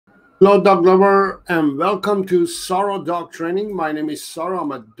Hello, dog lover, and welcome to Saro Dog Training. My name is Saro.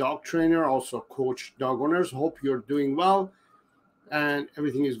 I'm a dog trainer, also coach dog owners. Hope you're doing well and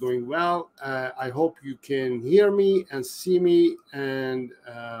everything is going well. I hope you can hear me and see me. And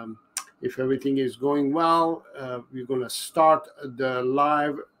if everything is going well, we're going to start the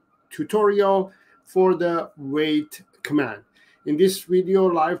live tutorial for the wait command. In this video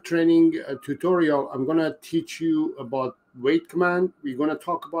live training tutorial, I'm going to teach you about wait command. We're going to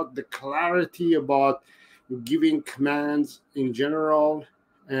talk about the clarity about giving commands in general,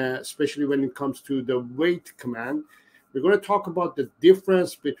 especially when it comes to the wait command. We're going to talk about the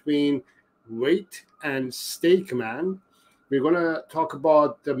difference between wait and stay command. We're going to talk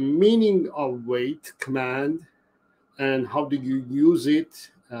about the meaning of wait command and how do you use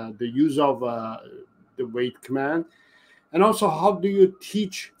it, the use of the wait command, and also how do you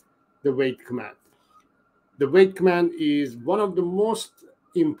teach the wait command. The wait command is one of the most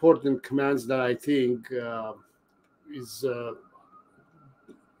important commands that I think is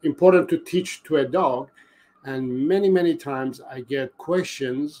important to teach to a dog. And many times I get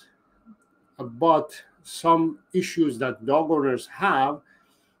questions about some issues that dog owners have,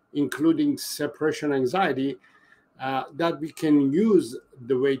 including separation anxiety, that we can use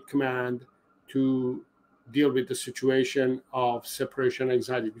the wait command to deal with the situation of separation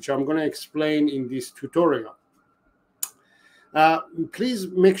anxiety, which I'm going to explain in this tutorial. Please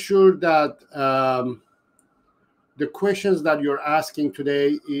make sure that the questions that you're asking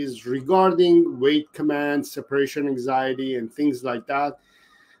today is regarding wait command, separation anxiety, and things like that.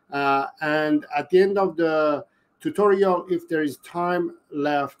 And at the end of the tutorial, if there is time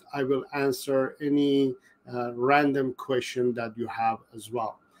left, I will answer any random question that you have as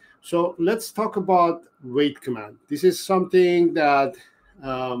well. So let's talk about wait command. This is something that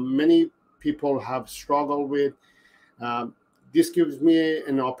many people have struggled with. This gives me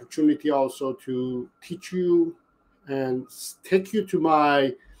an opportunity also to teach you and take you to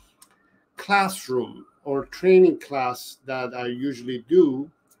my classroom or training class that I usually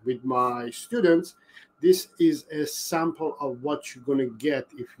do with my students. This is a sample of what you're going to get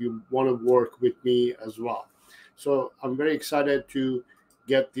if you want to work with me as well. So I'm very excited to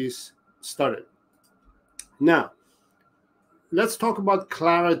get this started. Now, let's talk about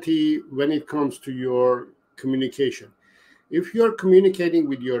clarity when it comes to your communication. If you're communicating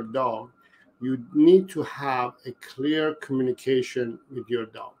with your dog, you need to have a clear communication with your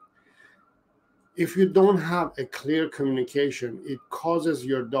dog. If you don't have a clear communication, it causes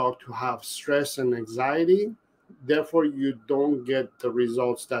your dog to have stress and anxiety. Therefore, you don't get the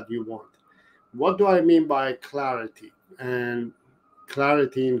results that you want. What do I mean by clarity and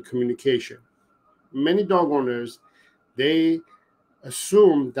clarity in communication? Many dog owners, they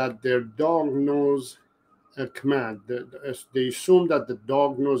assume that their dog knows a command. They assume that the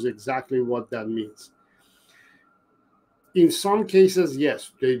dog knows exactly what that means. In some cases,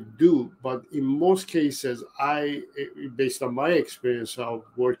 yes, they do. But in most cases, based on my experience of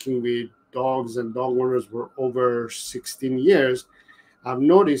working with dogs and dog owners for over 16 years, I've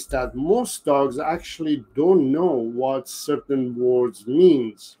noticed that most dogs actually don't know what certain words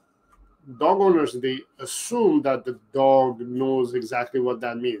means. Dog owners, they assume that the dog knows exactly what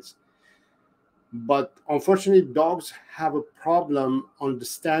that means. But unfortunately, dogs have a problem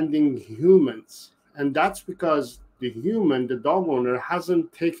understanding humans. And that's because the dog owner,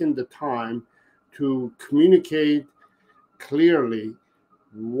 hasn't taken the time to communicate clearly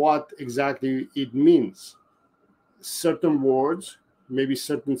what exactly it means. Certain words, maybe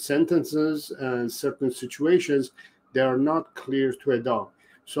certain sentences and certain situations, they are not clear to a dog.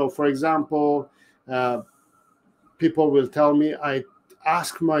 So, for example, people will tell me, I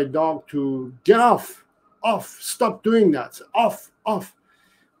ask my dog to get off, stop doing that, off,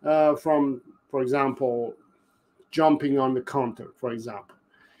 from, for example, jumping on the counter, for example.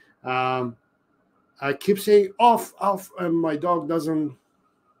 I keep saying off, and my dog doesn't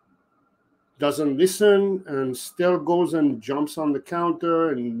listen and still goes and jumps on the counter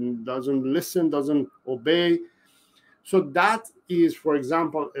and doesn't listen, doesn't obey. So that is, for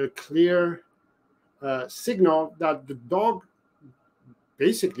example, a clear signal that the dog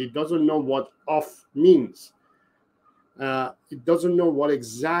basically doesn't know what off means. It doesn't know what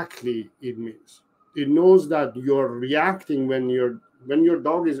exactly it means. It knows that you're reacting when your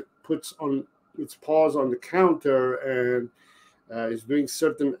dog puts on its paws on the counter and is doing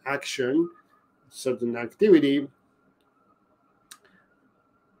certain action, certain activity,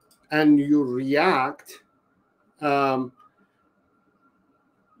 and you react. The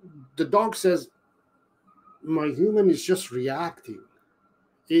dog says, my human is just reacting.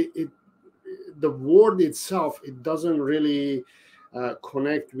 The word itself, it doesn't really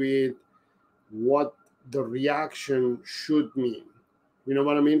connect with what the reaction should mean. You know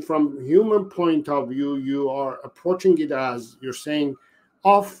what I mean? From human point of view, you are approaching it as you're saying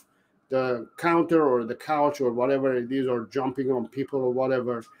off the counter or the couch or whatever it is, or jumping on people or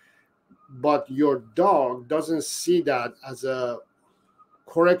whatever. But your dog doesn't see that as a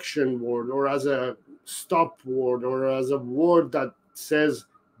correction word or as a stop word or as a word that says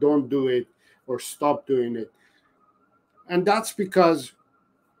don't do it or stop doing it. And that's because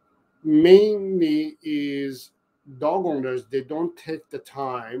mainly is dog owners, they don't take the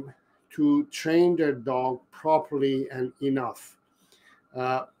time to train their dog properly and enough.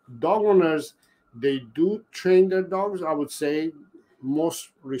 uh, Dog owners, they do train their dogs. I would say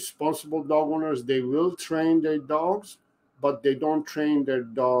most responsible dog owners, they will train their dogs, but they don't train their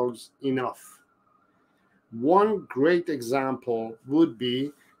dogs enough. One great example would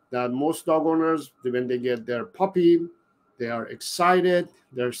be that most dog owners, when they get their puppy, they are excited.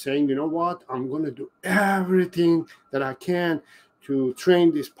 They're saying, you know what, I'm going to do everything that I can to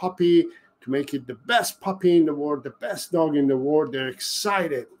train this puppy, to make it the best puppy in the world, the best dog in the world. They're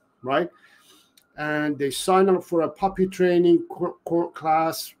excited, right? And they sign up for a puppy training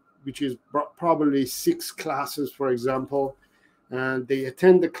class, which is probably 6 classes, for example. And they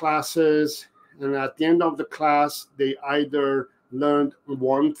attend the classes. And at the end of the class, they either learned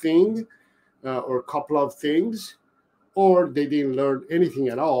one thing or a couple of things, or they didn't learn anything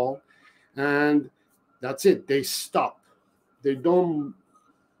at all. And that's it. They stop. They don't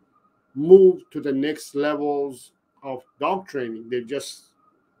move to the next levels of dog training. They just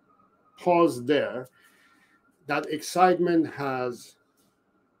pause there. That excitement has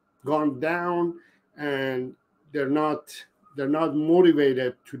gone down, and they're not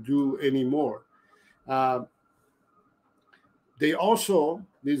motivated to do anymore. They also,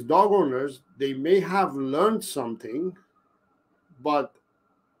 these dog owners, they may have learned something, but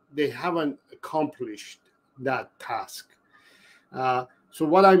they haven't accomplished that task. So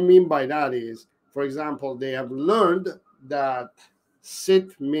what I mean by that is, for example, they have learned that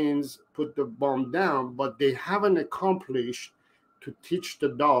sit means put the bum down, but they haven't accomplished to teach the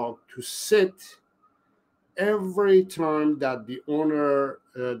dog to sit every time that the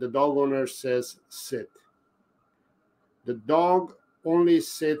dog owner says sit. The dog only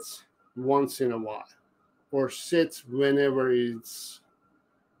sits once in a while, or sits whenever it's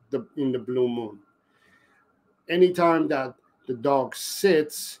in the blue moon. Anytime that the dog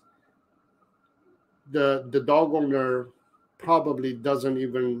sits, the dog owner probably doesn't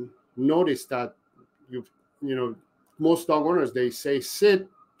even notice that most dog owners, they say sit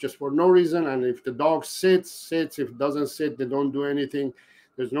just for no reason, and if the dog sits. If it doesn't sit, they don't do anything.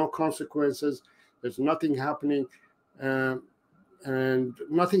 There's no consequences. There's nothing happening, and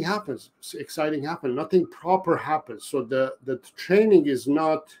nothing happens. Exciting happens. Nothing proper happens. So the training is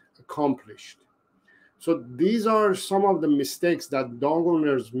not accomplished. So these are some of the mistakes that dog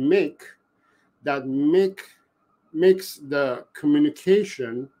owners make, that makes the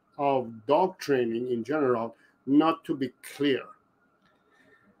communication of dog training in general not to be clear.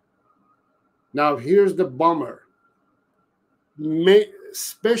 Now, here's the bummer.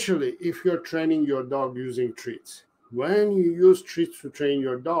 Especially if you're training your dog using treats. When you use treats to train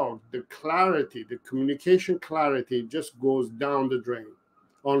your dog, the clarity, the communication clarity just goes down the drain,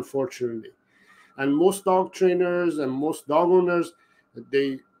 unfortunately. And most dog trainers and most dog owners,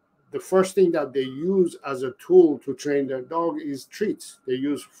 the first thing that they use as a tool to train their dog is treats. They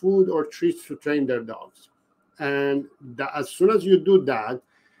use food or treats to train their dogs. And as soon as you do that,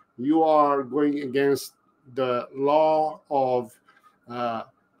 you are going against the law of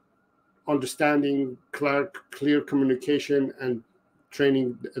understanding clear communication and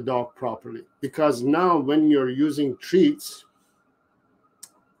training a dog properly. Because now when you're using treats,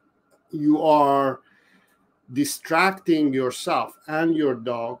 you are distracting yourself and your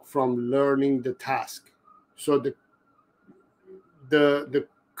dog from learning the task. So the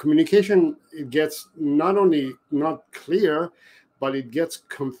communication, it gets not only not clear, but it gets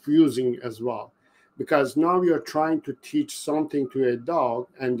confusing as well. Because now you're trying to teach something to a dog,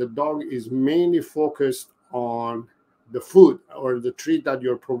 and the dog is mainly focused on the food or the treat that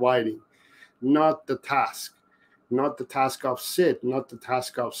you're providing, not the task. Not the task of sit, not the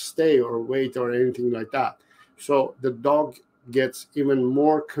task of stay or wait or anything like that. So the dog gets even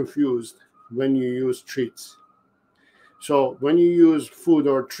more confused when you use treats. So when you use food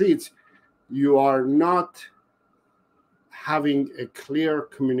or treats, you are not having a clear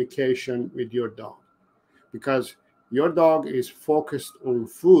communication with your dog, because your dog is focused on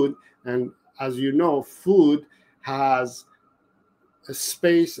food. And as you know, food has a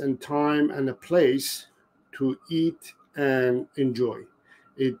space and time and a place to eat and enjoy.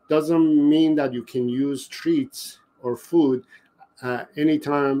 It doesn't mean that you can use treats or food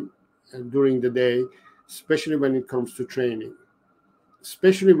anytime during the day, especially when it comes to training.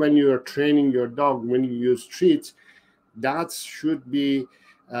 Especially when you are training your dog, when you use treats, that should be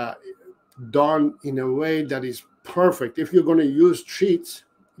done in a way that is perfect. If you're going to use treats,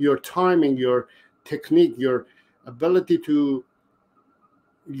 your timing, your technique, your ability to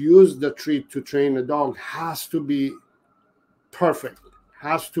use the treat to train a dog has to be perfect,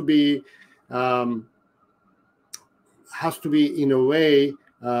 has to be in a way.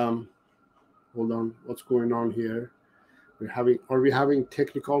 Hold on, what's going on here? Are we having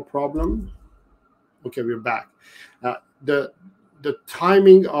technical problem? Okay, we're back. The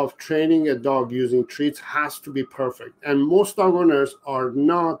timing of training a dog using treats has to be perfect, and most dog owners are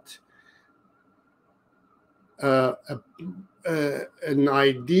not an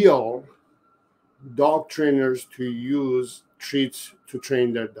ideal dog trainers to use treats to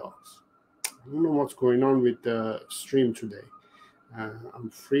train their dogs. I don't know what's going on with the stream today.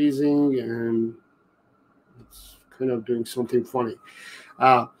 I'm freezing and it's kind of doing something funny.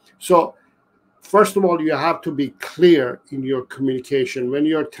 So first of all, you have to be clear in your communication. When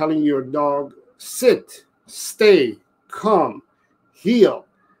you're telling your dog, sit, stay, come, heel,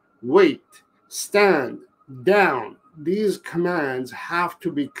 wait, stand, down, these commands have to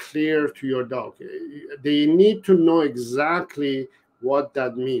be clear to your dog. They need to know exactly what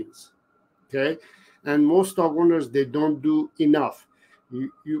that means. Okay? And most dog owners, they don't do enough.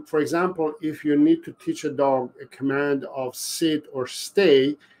 You, for example, if you need to teach a dog a command of sit or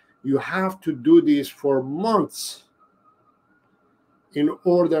stay, you have to do this for months in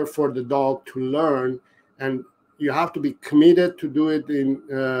order for the dog to learn, and you have to be committed to do it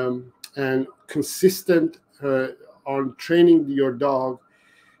and consistent on training your dog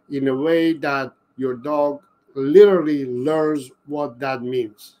in a way that your dog literally learns what that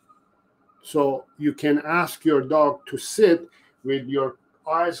means. So you can ask your dog to sit with your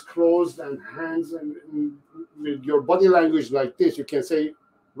eyes closed and hands and with your body language like this. You can say,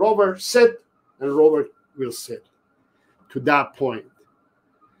 Rover, sit, and Rover will sit. To that point,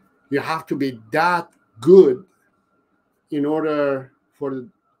 you have to be that good in order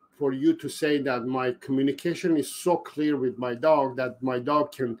for you to say that my communication is so clear with my dog that my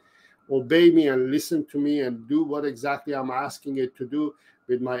dog can obey me and listen to me and do what exactly I'm asking it to do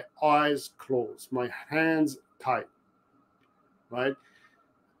with my eyes closed, my hands tight, right?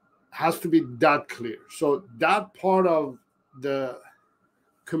 Has to be that clear. So that part of the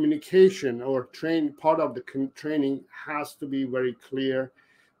communication or part of the training has to be very clear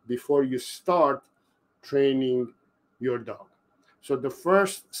before you start training your dog. So the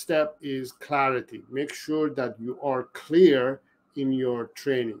first step is clarity. Make sure that you are clear in your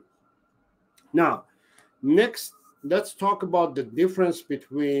training. Now, next, let's talk about the difference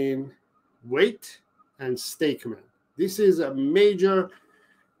between wait and stay command. This is a major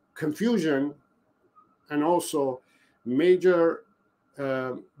confusion and also major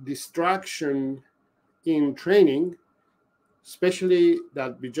distraction in training, especially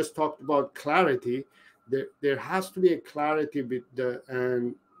that we just talked about clarity. There has to be a clarity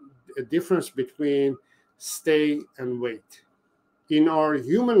and a difference between stay and wait. In our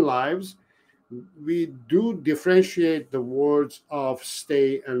human lives, we do differentiate the words of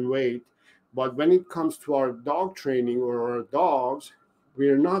stay and wait, but when it comes to our dog training or our dogs, we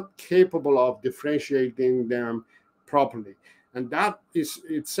are not capable of differentiating them properly. And that is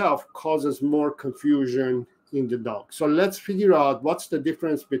itself causes more confusion in the dog. So let's figure out what's the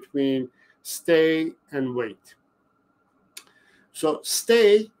difference between stay and wait. So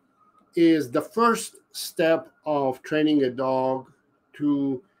stay is the first step of training a dog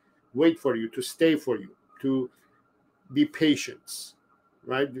to wait for you, to stay for you, to be patient,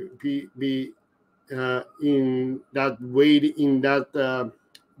 right? Be in that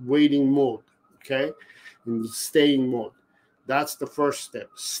waiting mode, okay, in staying mode. That's the first step.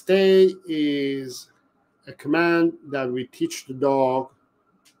 Stay is a command that we teach the dog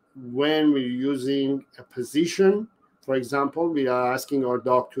when we're using a position. For example, we are asking our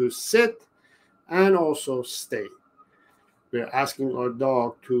dog to sit and also stay. We're asking our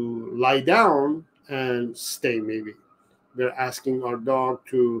dog to lie down and stay, maybe. We're asking our dog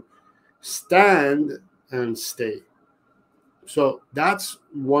to stand and stay. So that's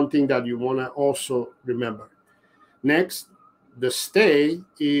one thing that you want to also remember. Next, the stay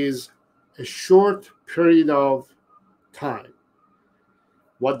is a short period of time.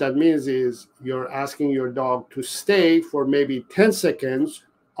 What that means is you're asking your dog to stay for maybe 10 seconds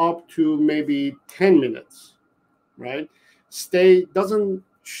up to maybe 10 minutes, right? Stay doesn't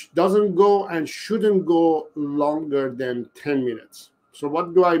doesn't go and shouldn't go longer than 10 minutes. So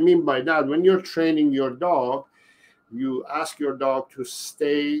what do I mean by that? When you're training your dog, you ask your dog to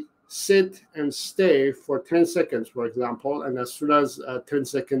sit and stay for 10 seconds, for example, and as soon as 10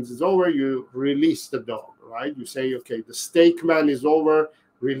 seconds is over, you release the dog, right? You say, okay, the stay command is over,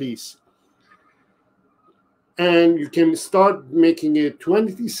 release. And you can start making it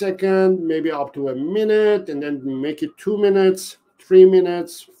 20 seconds, maybe up to a minute, and then make it 2 minutes, 3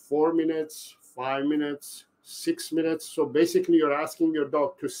 minutes, 4 minutes, 5 minutes, 6 minutes. So basically you're asking your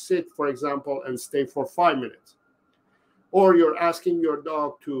dog to sit, for example, and stay for 5 minutes. Or you're asking your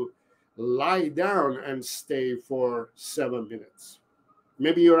dog to lie down and stay for 7 minutes.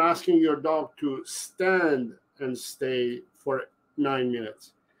 Maybe you're asking your dog to stand and stay for 9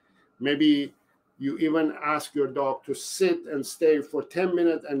 minutes. Maybe you even ask your dog to sit and stay for 10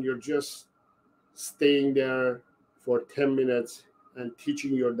 minutes, and you're just staying there for 10 minutes and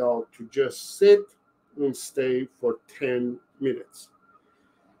teaching your dog to just sit and stay for 10 minutes.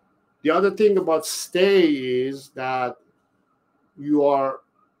 The other thing about stay is that you are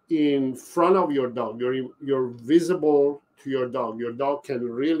in front of your dog. You're visible to your dog. Your dog can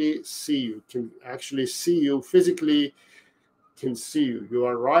really see you, can actually see you physically, can see you. You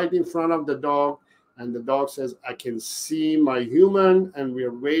are right in front of the dog, and the dog says, I can see my human, and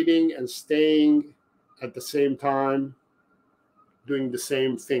we're waiting and staying at the same time, doing the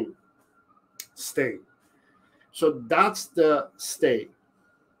same thing, staying. So that's the stay.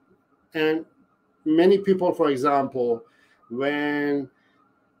 And many people, for example, when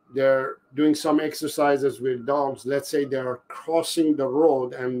they're doing some exercises with dogs, let's say they're crossing the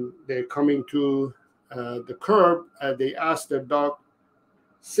road and they're coming to the curb, they ask their dog,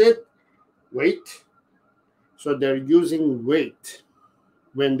 sit, wait. So they're using wait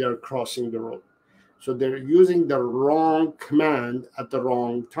when they're crossing the road. So they're using the wrong command at the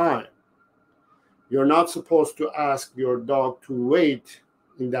wrong time. You're not supposed to ask your dog to wait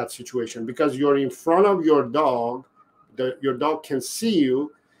in that situation because you're in front of your dog. Your dog can see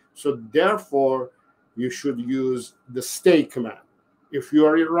you. So therefore, you should use the stay command. If you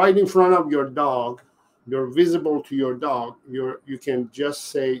are right in front of your dog, you're visible to your dog, you can just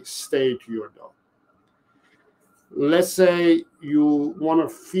say stay to your dog. Let's say you want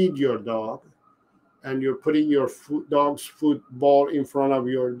to feed your dog and you're putting your dog's football in front of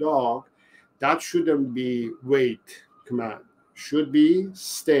your dog. That shouldn't be wait command. Should be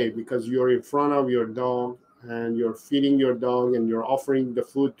stay, because you're in front of your dog and you're feeding your dog and you're offering the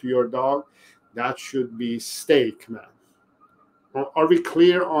food to your dog. That should be stay command. Are we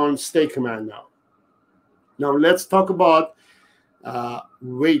clear on stay command now? Now let's talk about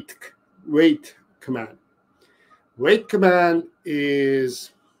wait command. Wait command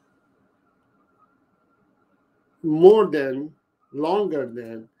is longer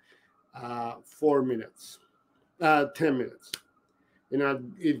than 4 minutes, 10 minutes.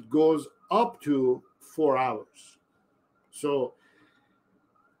 It goes up to 4 hours. So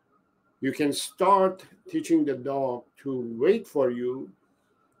you can start teaching the dog to wait for you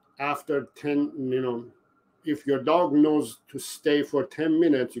after 10, if your dog knows to stay for 10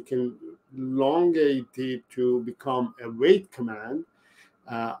 minutes, you can elongate it to become a wait command,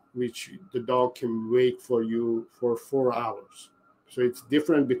 which the dog can wait for you for 4 hours. So it's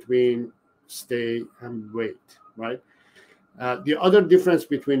different between stay and wait, right? The other difference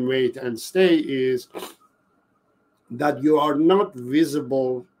between wait and stay is that you are not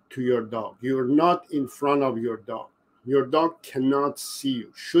visible to your dog. You're not in front of your dog. Your dog cannot see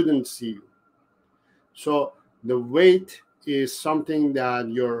you, shouldn't see you. So the wait is something that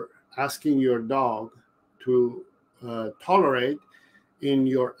you're asking your dog to tolerate in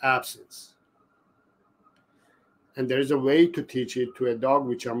your absence. And there's a way to teach it to a dog,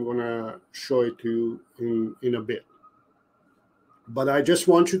 which I'm going to show it to you in a bit. But I just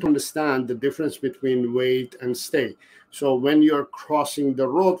want you to understand the difference between wait and stay. So when you're crossing the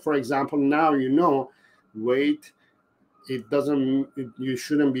road, for example, now you know wait, you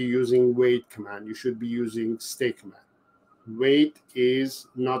shouldn't be using wait command. You should be using stay command. Wait is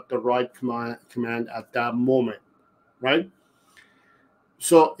not the right command at that moment, right?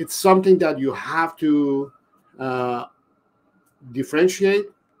 So it's something that you have to differentiate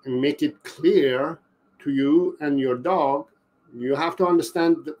and make it clear to you and your dog. You have to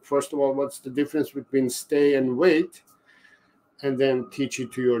understand, first of all, what's the difference between stay and wait, and then teach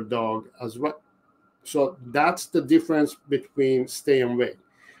it to your dog as well. So that's the difference between stay and wait.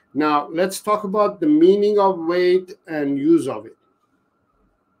 Now, let's talk about the meaning of wait and use of it.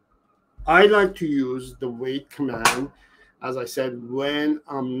 I like to use the wait command, as I said, when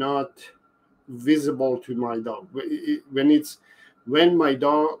I'm not visible to my dog. When it's when my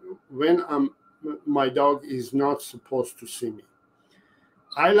dog when my dog is not supposed to see me.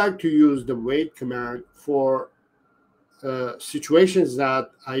 I like to use the wait command for situations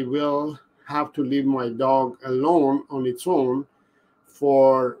that I will have to leave my dog alone on its own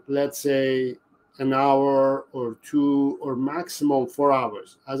for, let's say, an hour or two, or maximum 4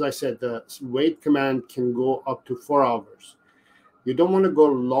 hours. As I said, the wait command can go up to 4 hours. You don't want to go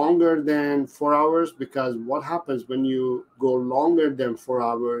longer than 4 hours, because what happens when you go longer than 4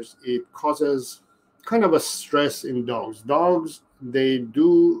 hours, it causes kind of a stress in dogs. Dogs, they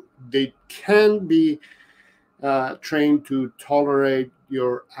can be trained to tolerate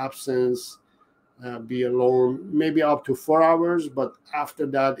your absence, be alone, maybe up to 4 hours, but after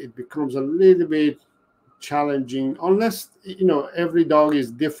that, it becomes a little bit challenging, unless, every dog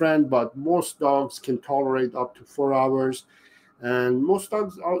is different, but most dogs can tolerate up to 4 hours. And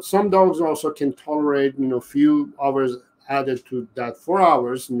some dogs also can tolerate, few hours added to that 4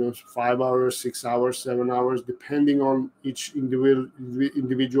 hours, 5 hours, 6 hours, 7 hours, depending on each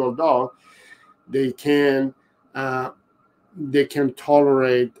individual dog. They can uh, they can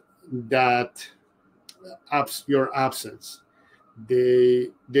tolerate that your absence. They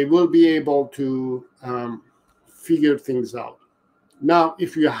will be able to figure things out. Now,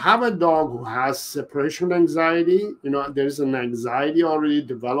 if you have a dog who has separation anxiety, there's an anxiety already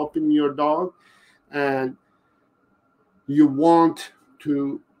developed in your dog, and you want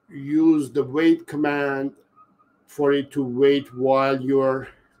to use the wait command for it to wait while you're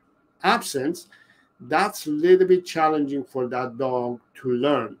absent, that's a little bit challenging for that dog to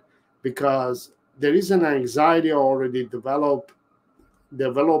learn, because there is an anxiety already developed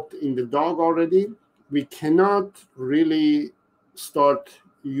in the dog already. We cannot really start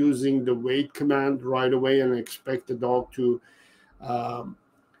using the wait command right away and expect the dog to um,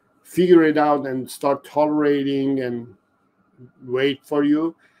 figure it out and start tolerating and wait for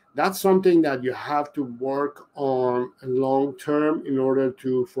you. That's something that you have to work on long term in order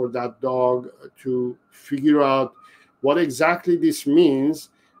to for that dog to figure out what exactly this means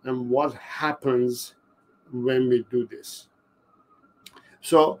and what happens when we do this.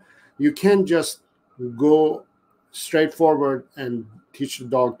 So you can't just go straight forward and teach the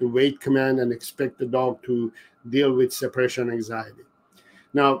dog the wait command and expect the dog to deal with separation anxiety.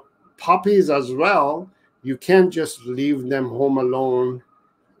 Now, puppies as well, you can't just leave them home alone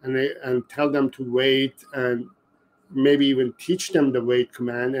and tell them to wait, and maybe even teach them the wait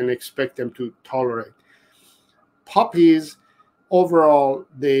command and expect them to tolerate. Puppies, overall,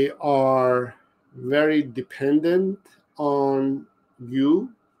 they are very dependent on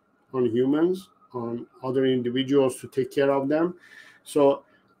you, on humans, on other individuals to take care of them. So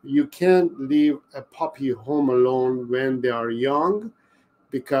you can't leave a puppy home alone when they are young,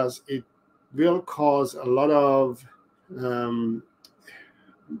 because it will cause a lot of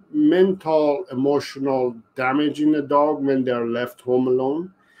mental, emotional damage in the dog when they are left home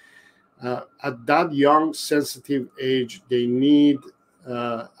alone. At that young, sensitive age, they need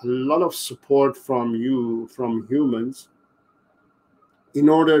a lot of support from you, from humans, in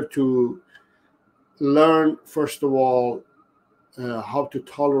order to learn, first of all, how to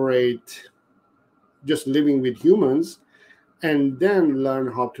tolerate just living with humans, and then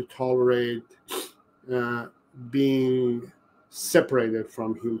learn how to tolerate being separated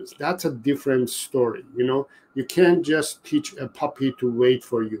from humans. That's a different story. You can't just teach a puppy to wait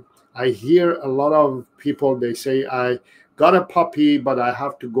for you. I hear a lot of people, they say, I got a puppy, but I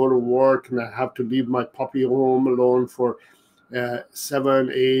have to go to work and I have to leave my puppy home alone for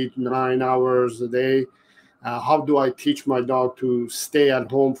 7, 8, 9 hours a day. How do I teach my dog to stay at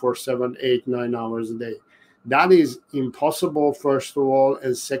home for 7, 8, 9 hours a day? That is impossible, first of all.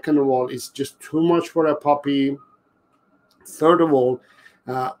 And second of all, it's just too much for a puppy. Third of all,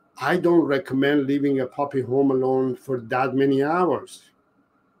 I don't recommend leaving a puppy home alone for that many hours,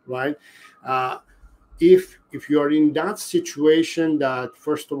 right? If you're in that situation that,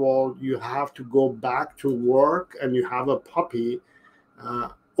 first of all, you have to go back to work and you have a puppy,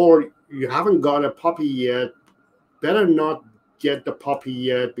 or you haven't got a puppy yet, better not get the puppy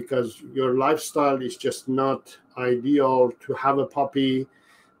yet, because your lifestyle is just not ideal to have a puppy,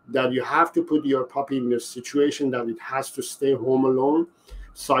 that you have to put your puppy in a situation that it has to stay home alone.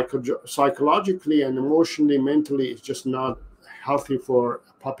 Psychologically and emotionally, mentally, it's just not healthy for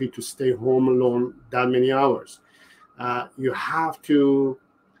a puppy to stay home alone that many hours. You have to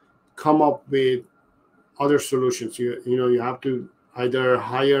come up with other solutions. You have to either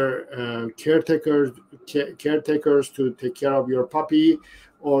hire caretakers to take care of your puppy,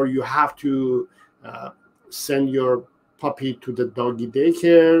 or you have to send your puppy to the doggy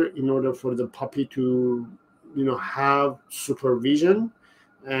daycare in order for the puppy to have supervision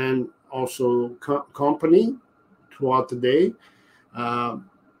and also company throughout the day.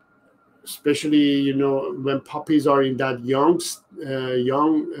 Especially when puppies are in that young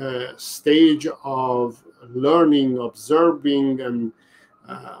stage of learning, observing, and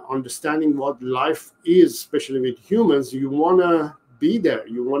understanding what life is, especially with humans. You want to be there.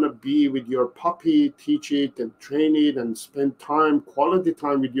 You want to be with your puppy, teach it and train it and spend quality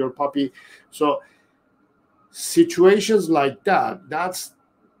time with your puppy. So situations like that's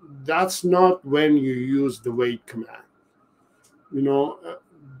not when you use the wait command.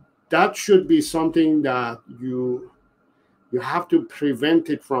 That should be something that you have to prevent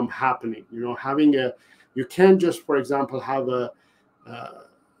it from happening. You can't just, for example, have the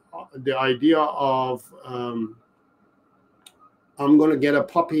idea of I'm going to get a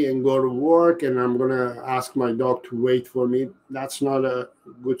puppy and go to work and I'm going to ask my dog to wait for me. That's not a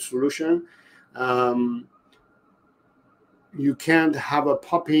good solution. You can't have a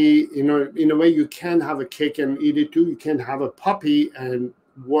puppy, in a way you can't have a cake and eat it too. You can't have a puppy and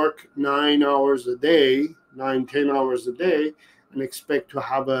work 10 hours a day and expect to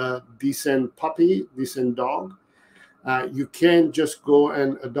have a decent puppy, decent dog. You can't just go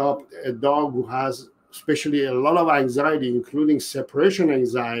and adopt a dog who has especially a lot of anxiety, including separation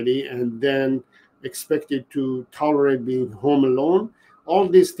anxiety, and then expect it to tolerate being home alone. All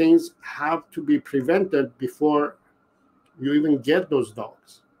these things have to be prevented before you even get those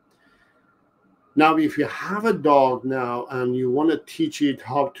dogs. Now, if you have a dog now and you want to teach it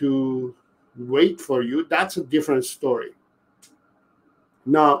how to wait for you, that's a different story.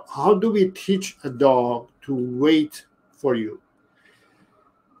 Now, how do we teach a dog to wait for you?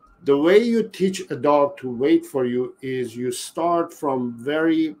 The way you teach a dog to wait for you is you start from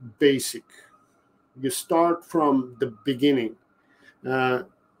very basic. You start from the beginning.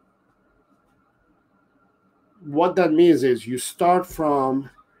 What that means is you start from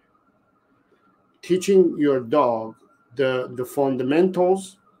teaching your dog the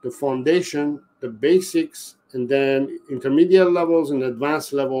fundamentals, the foundation, the basics, and then intermediate levels and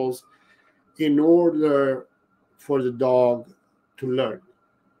advanced levels in order for the dog to learn.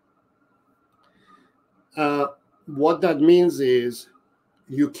 What that means is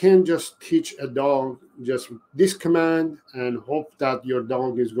you can't just teach a dog just this command and hope that your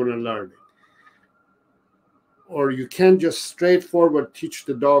dog is going to learn it. Or you can't just straightforward teach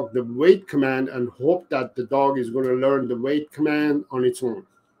the dog the wait command and hope that the dog is going to learn the wait command on its own.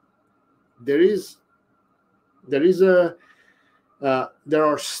 There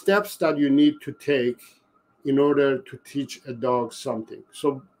are steps that you need to take in order to teach a dog something.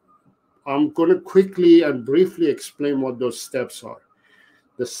 So I'm going to quickly and briefly explain what those steps are.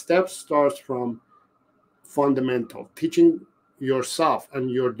 The steps starts from fundamental, teaching yourself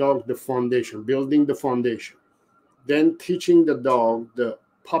and your dog the foundation, building the foundation. Then teaching the dog the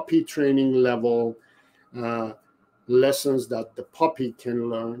puppy training level lessons that the puppy can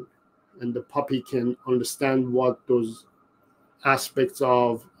learn, and the puppy can understand what those aspects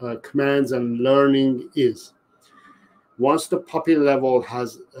of commands and learning is. Once the puppy level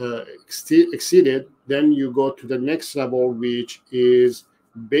has exceeded, then you go to the next level, which is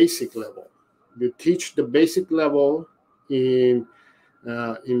basic level. You teach the basic level in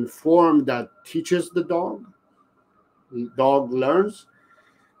form that teaches the dog learns,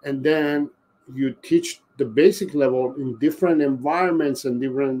 and then you teach the basic level in different environments and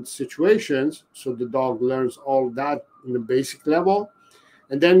different situations, so the dog learns all that in the basic level.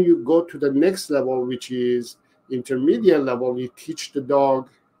 And then you go to the next level, which is intermediate level. You teach the dog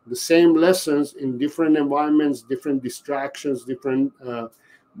the same lessons in different environments, different distractions, different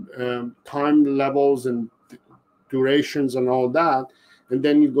time levels and durations and all that. And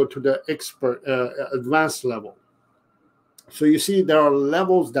then you go to the advanced level. So you see, there are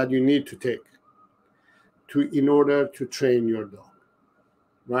levels that you need to take in order to train your dog,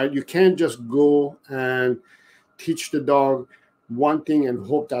 right? You can't just go and teach the dog one thing and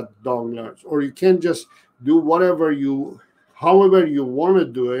hope that the dog learns. Or you can't just do however you want to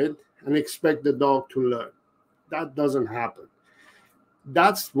do it and expect the dog to learn. That doesn't happen.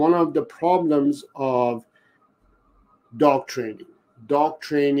 That's one of the problems of dog training. Dog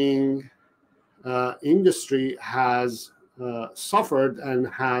training industry has suffered and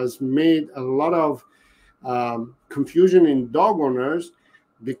has made a lot of confusion in dog owners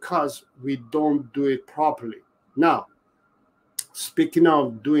because we don't do it properly. Now, speaking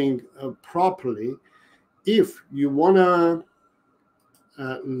of doing properly, if you want to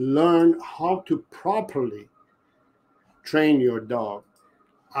learn how to properly train your dog,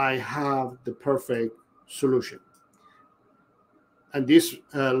 I have the perfect solution. And this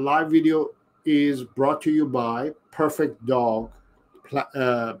live video is brought to you by Perfect Dog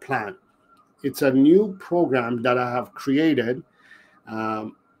Plan. It's a new program that I have created,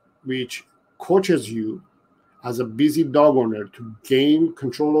 which coaches you as a busy dog owner to gain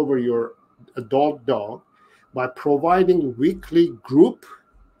control over your adult dog by providing weekly group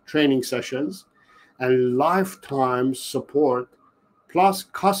training sessions and lifetime support, plus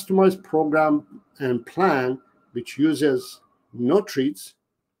customized program and plan which uses no treats,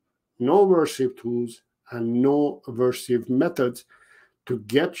 no aversive tools, and no aversive methods to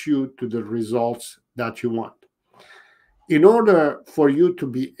get you to the results that you want. In order for you to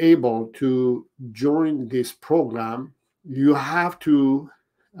be able to join this program, you have to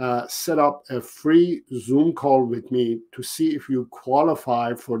set up a free Zoom call with me to see if you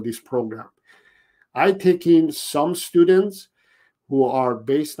qualify for this program. I take in some students who are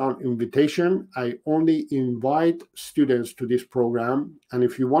based on invitation. I only invite students to this program. And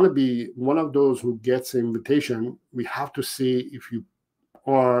if you want to be one of those who gets an invitation, we have to see if you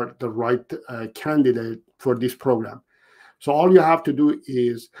are the right candidate for this program. So all you have to do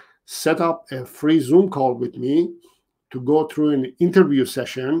is set up a free Zoom call with me to go through an interview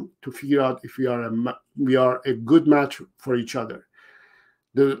session to figure out if we are a good match for each other.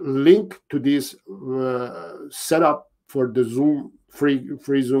 The link to this setup for the Zoom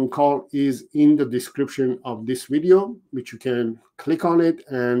free Zoom call is in the description of this video, which you can click on it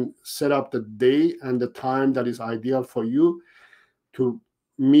and set up the day and the time that is ideal for you to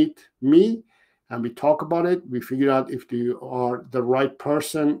meet me, and we talk about it. We figure out if you are the right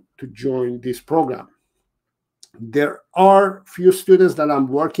person to join this program. There are few students that I'm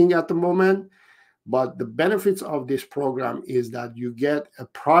working at the moment, but the benefits of this program is that you get a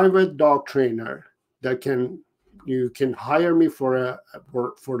private dog trainer that you can hire me for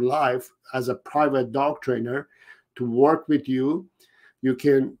life as a private dog trainer to work with you. You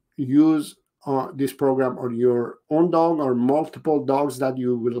can use this program on your own dog or multiple dogs that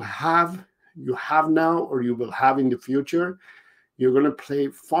you have now or you will have in the future. You're going to play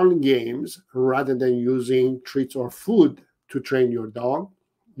fun games rather than using treats or food to train your dog.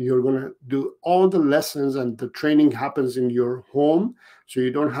 You're going to do all the lessons and the training happens in your home, so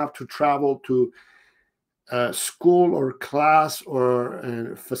you don't have to travel to a school or class or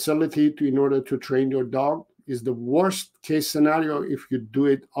a facility in order to train your dog. Is the worst case scenario if you do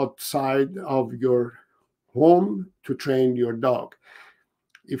it outside of your home to train your dog.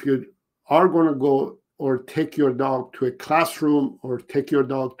 If you are going to go or take your dog to a classroom or take your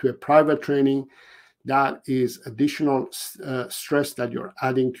dog to a private training, that is additional stress that you're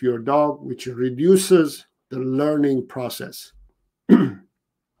adding to your dog, which reduces the learning process.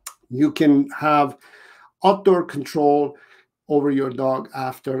 You can have outdoor control over your dog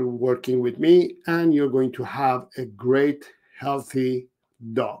after working with me, and you're going to have a great, healthy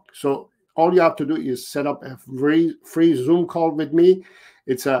dog. So all you have to do is set up a free Zoom call with me.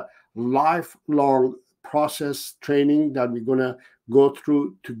 It's a lifelong process training that we're going to go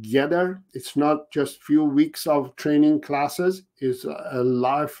through together. It's not just few weeks of training classes. It's a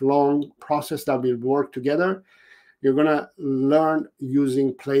lifelong process that we'll work together. You're going to learn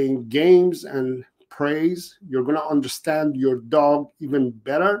using playing games and praise. You're going to understand your dog even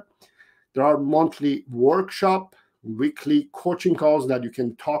better. There are monthly workshop, weekly coaching calls that you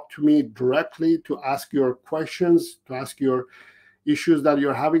can talk to me directly to ask your questions, to ask your issues that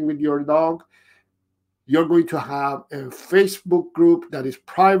you're having with your dog. You're going to have a Facebook group that is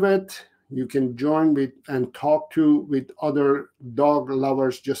private. You can join with and talk with other dog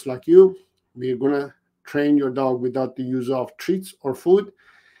lovers just like you. We're going to train your dog without the use of treats or food.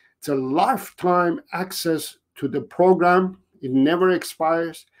 It's a lifetime access to the program. It never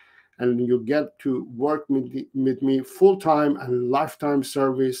expires, and you get to work with me full-time and lifetime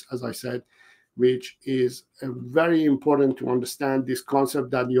service, as I said, which is very important to understand this concept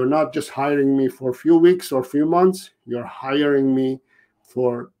that you're not just hiring me for a few weeks or a few months, you're hiring me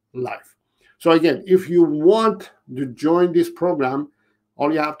for life. So again, if you want to join this program,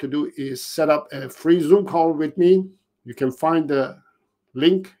 all you have to do is set up a free Zoom call with me. You can find the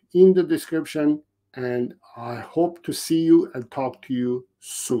link in the description, and I hope to see you and talk to you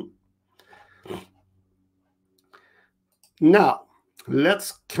soon. Now,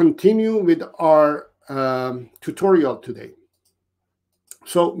 let's continue with our tutorial today.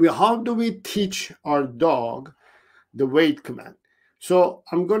 So how do we teach our dog the wait command? So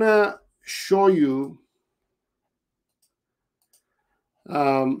I'm going to show you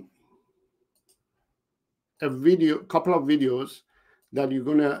a couple of videos that you're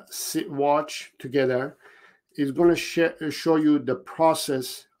going to watch together. Is going to show you the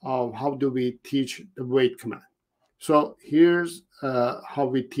process of how do we teach the wait command. So here's how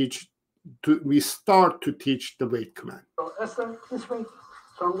we teach we start to teach the wait command. So Esther, this way.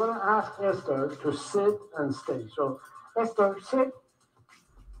 So I'm going to ask Esther to sit and stay. So Esther, sit,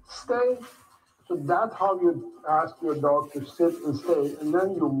 stay. So that's how you ask your dog to sit and stay. And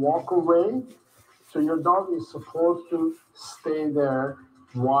then you walk away. So your dog is supposed to stay there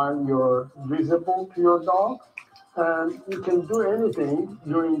while you're visible to your dog. And you can do anything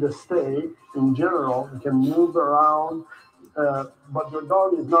during the stay in general. You can move around, but your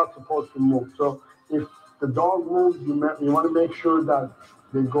dog is not supposed to move. So if the dog moves, you want to make sure that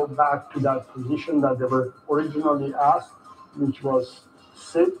they go back to that position that they were originally asked, which was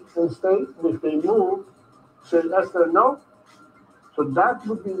sit and stay. And if they move, say Esther, no. So that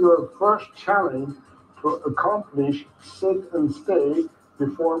would be your first challenge to accomplish sit and stay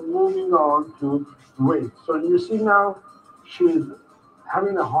before moving on to wait. So you see now she's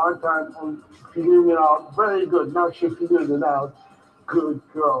having a hard time on figuring it out. Very good. Now she figured it out. Good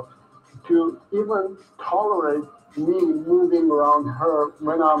girl. To even tolerate me moving around her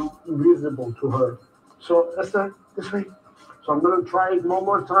when I'm visible to her. So Esther, this way. So I'm going to try it one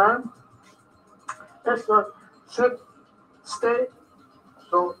more time. Esther, sit, stay.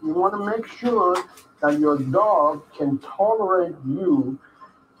 So you want to make sure that your dog can tolerate you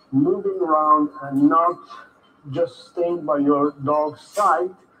moving around and not just staying by your dog's side.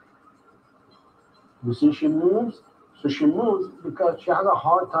 You see she moves? So she moves because she has a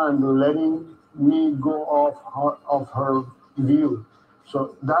hard time letting me go off her view.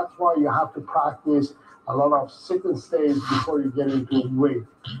 So that's why you have to practice a lot of sit and stays before you get into wait.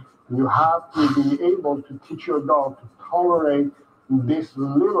 You have to be able to teach your dog to tolerate this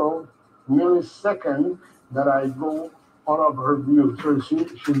little millisecond that I go out of her view. So she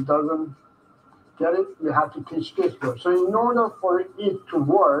doesn't get it. We have to teach this word. So in order for it to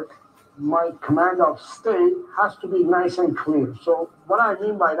work, my command of stay has to be nice and clear. So what I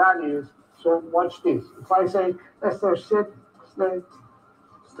mean by that is, so watch this. If I say, Esther, sit, stay,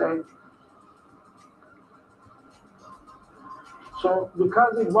 stay. So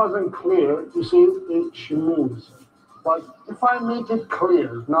because it wasn't clear, you see, she moves. But if I make it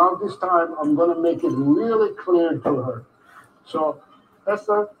clear, now this time I'm going to make it really clear to her. So,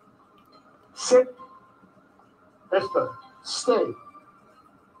 Esther, sit. Esther, stay.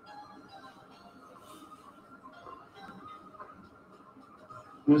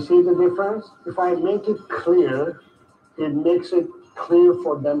 You see the difference? If I make it clear, it makes it clear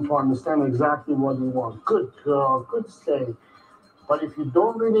for them to understand exactly what you want. Good girl, good stay. But if you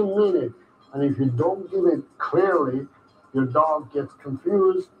don't really mean it, and if you don't give it clearly, your dog gets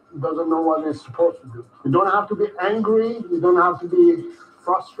confused, doesn't know what it's supposed to do. You don't have to be angry, you don't have to be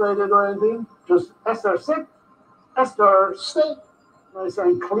frustrated or anything. Just Esther, sit. Esther, stay. Nice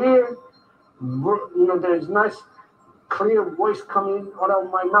and clear. You know, there's nice, clear voice coming out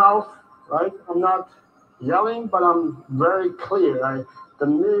of my mouth, right? I'm not yelling, but I'm very clear. The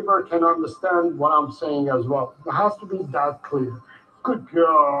neighbor can understand what I'm saying as well. It has to be that clear. Good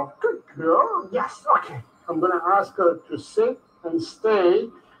girl, good girl. Yes, okay. I'm going to ask her to sit and stay,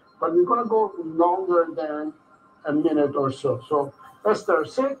 but we're going to go longer than a minute or so. So, Esther,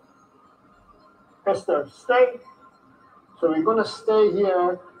 sit. Esther, stay. So we're going to stay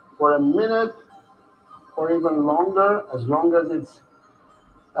here for a minute or even longer, as long as it's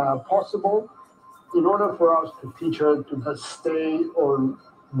possible, in order for us to teach her to just stay or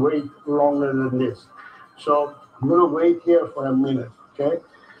wait longer than this. So I'm going to wait here for a minute, okay?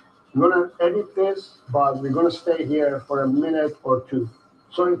 I'm going to edit this, but we're going to stay here for a minute or two.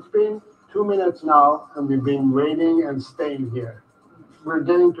 So it's been 2 minutes now, and we've been waiting and staying here. We're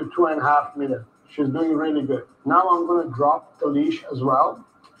getting to 2.5 minutes. She's doing really good. Now I'm going to drop the leash as well.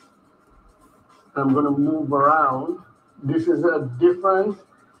 I'm going to move around. This is a different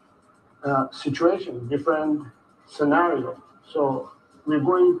situation, different scenario. So we're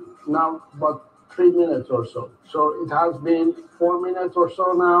going now about 3 minutes or so. So it has been 4 minutes or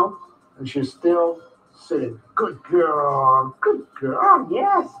so now, and she's still sitting. Good girl, good girl,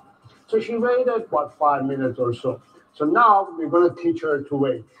 yes. So she waited, 5 minutes or so. So now we're going to teach her to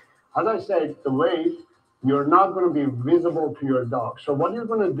wait. As I said, the wait, you're not going to be visible to your dog. So what you're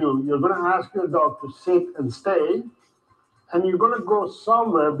going to do, you're going to ask your dog to sit and stay, and you're going to go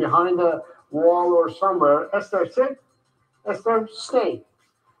somewhere behind a wall or somewhere. Esther, sit. Esther, stay.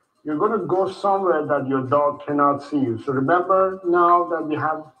 You're going to go somewhere that your dog cannot see you. So remember now that we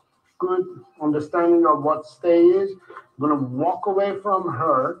have good understanding of what stay is, I'm going to walk away from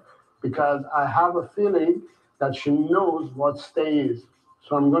her because I have a feeling that she knows what stay is.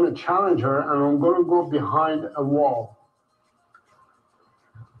 So I'm going to challenge her, and I'm going to go behind a wall.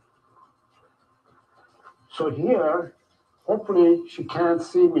 So here, hopefully she can't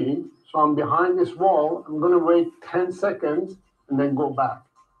see me. So I'm behind this wall. I'm going to wait 10 seconds and then go back.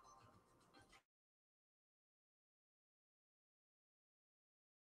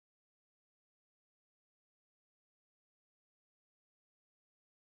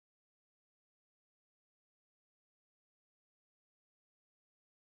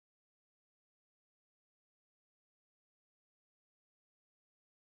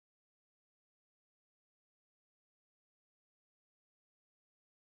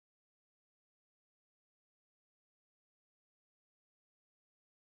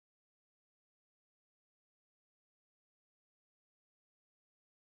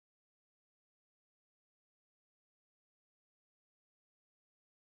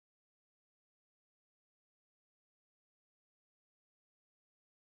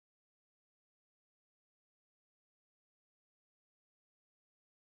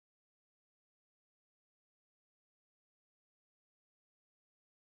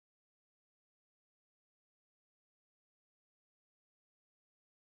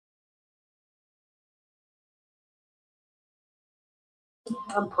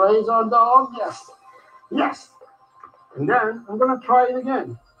 And praise our dog. Yes. Yes. And then I'm going to try it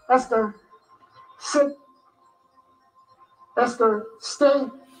again. Esther, sit. Esther, stay.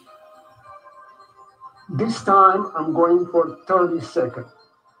 This time I'm going for 30 seconds.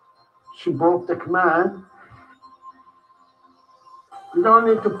 She broke the command. You don't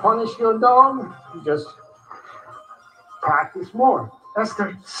need to punish your dog. Just practice more.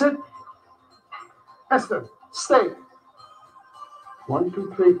 Esther, sit. Esther, stay. 1,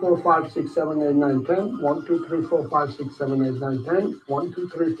 2, 3, 4, 5, 6, 7, 8, 9, 10. 1, 2, 3, 4, 5, 6, 7, 8, 9, 10. 1, 2,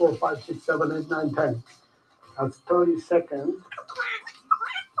 3, 4, 5, 6, 7, 8, 9, 10. That's 30 seconds.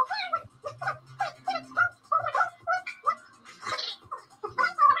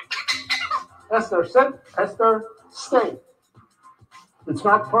 Esther, sit. Esther, stay. It's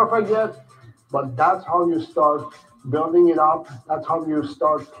not perfect yet, but that's how you start building it up. That's how you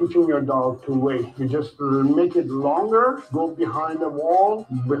start teaching your dog to wait. You just make it longer, go behind the wall,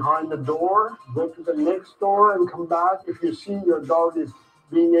 behind the door, go to the next door and come back. If you see your dog is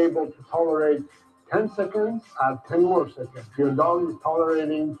being able to tolerate 10 seconds, add 10 more seconds. If your dog is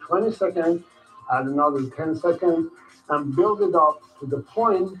tolerating 20 seconds, add another 10 seconds, and build it up to the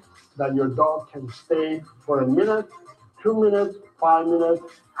point that your dog can stay for a minute, 2 minutes, 5 minutes,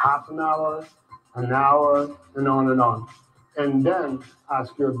 half an hour, and on and on. And then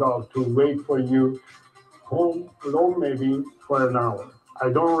ask your dog to wait for you home alone, maybe for an hour. I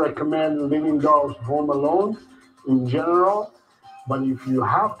don't recommend leaving dogs home alone in general, but if you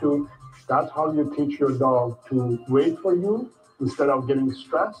have to, that's how you teach your dog to wait for you instead of getting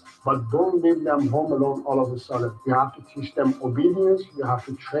stressed. But don't leave them home alone all of a sudden. You have to teach them obedience. You have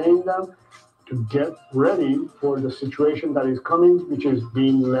to train them to get ready for the situation that is coming, which is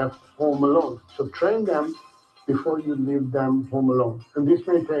being left home alone. So train them before you leave them home alone. And this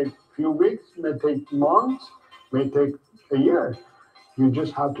may take a few weeks, may take months, may take a year. You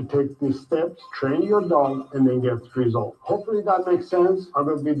just have to take these steps, train your dog, and then get results. Hopefully that makes sense. I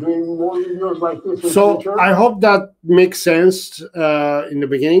will be doing more videos like this in the future. I hope that makes sense in the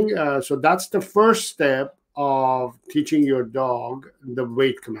beginning. So that's the first step of teaching your dog the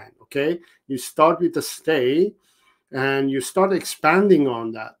wait command, okay? You start with the stay, and you start expanding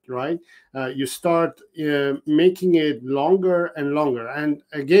on that, right? You start making it longer and longer. And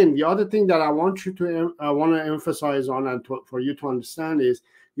again, the other thing that I want to emphasize on and for you to understand is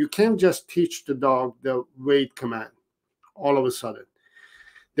you can't just teach the dog the wait command all of a sudden.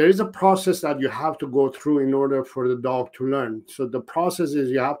 There is a process that you have to go through in order for the dog to learn. So the process is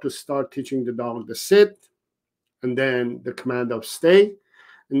you have to start teaching the dog the sit, and then the command of stay,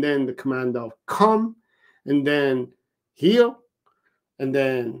 and then the command of come, and then heel, and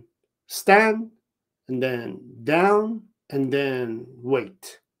then stand, and then down, and then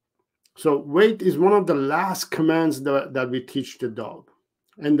wait. So wait is one of the last commands that we teach the dog.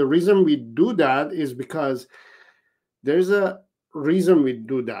 And the reason we do that is because there's a reason we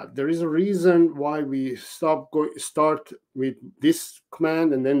do that. There is a reason why we start with this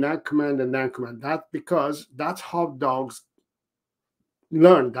command and then that command and that command. That's because that's how dogs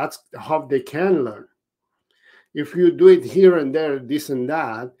learn. That's how they can learn. If you do it here and there, this and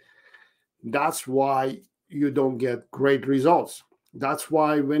that, that's why you don't get great results. That's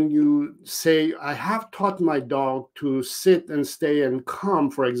why when you say, I have taught my dog to sit and stay and come,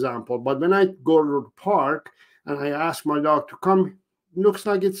 for example, but when I go to the park and I ask my dog to come, it looks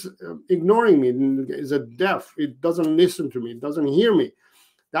like it's ignoring me. It's a deaf. It doesn't listen to me. It doesn't hear me.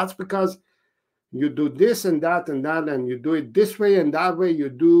 That's because you do this and that and that, and you do it this way and that way. You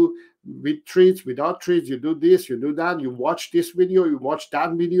do with treats, without treats, you do this, you do that, you watch this video, you watch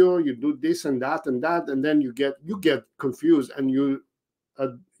that video, you do this and that and that, and then you get confused, and you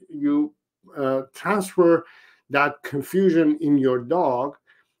transfer that confusion in your dog,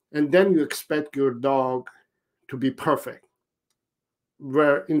 and then you expect your dog to be perfect,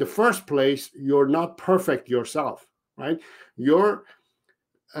 where in the first place you're not perfect yourself, right? You're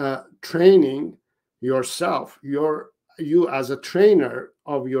training yourself. You as a trainer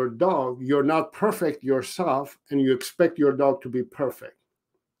of your dog, you're not perfect yourself, and you expect your dog to be perfect.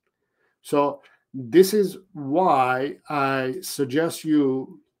 So this is why I suggest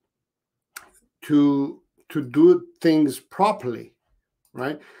you to do things properly,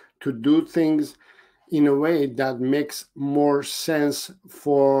 right? To do things in a way that makes more sense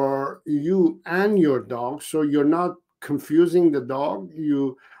for you and your dog, so you're not confusing the dog,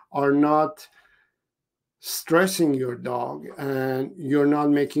 you are not stressing your dog, and you're not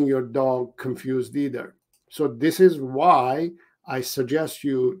making your dog confused either. So this is why I suggest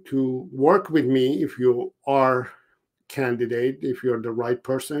you to work with me if you are candidate, if you're the right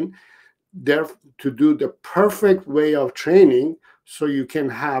person, there to do the perfect way of training so you can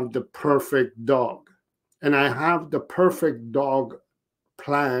have the perfect dog. And I have the perfect dog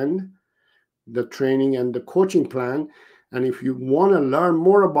plan, the training and the coaching plan. And if you want to learn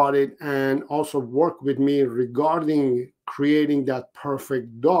more about it and also work with me regarding creating that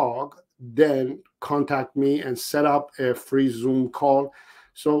perfect dog, then contact me and set up a free Zoom call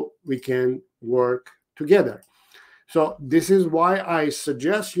so we can work together. So this is why I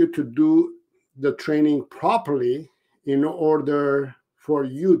suggest you to do the training properly in order for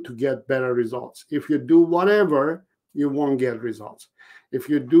you to get better results. If you do whatever, you won't get results. If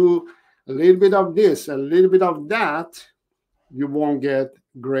you do a little bit of this, a little bit of that, you won't get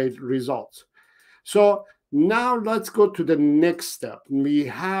great results. So now let's go to the next step. We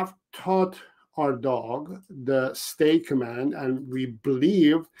have taught our dog the stay command, and we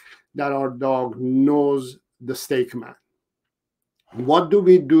believe that our dog knows the stay command. What do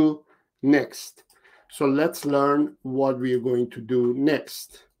we do next? So let's learn what we are going to do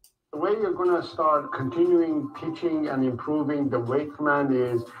next. The way you're going to start continuing teaching and improving the wait command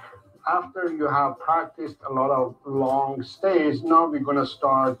is after you have practiced a lot of long stays, now we're going to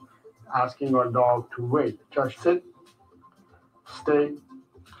start asking our dog to wait. Just sit, stay.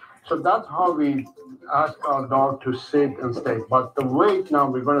 So that's how we ask our dog to sit and stay. But the wait, now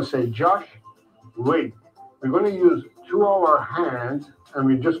we're going to say, Josh, wait. We're going to use two of our hands, and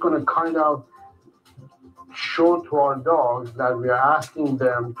we're just going to kind of show to our dogs that we are asking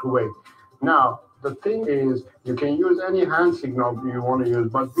them to wait. Now, the thing is, you can use any hand signal you want to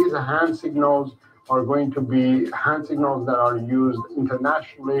use, but these hand signals are going to be hand signals that are used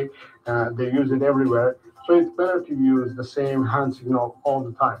internationally. They use it everywhere. So it's better to use the same hand signal all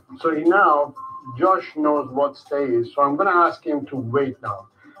the time. So now, Josh knows what stay is. So I'm going to ask him to wait now.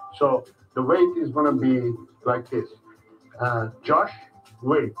 So the wait is going to be like this. Josh,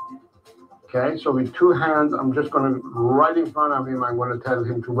 wait. Okay, so with two hands, I'm just going to, right in front of him, I'm going to tell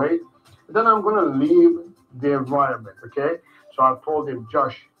him to wait. Then I'm going to leave the environment, okay? So I've told him,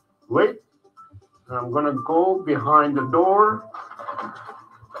 Josh, wait. And I'm going to go behind the door.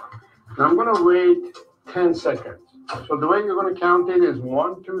 And I'm going to wait 10 seconds. So the way you're going to count it is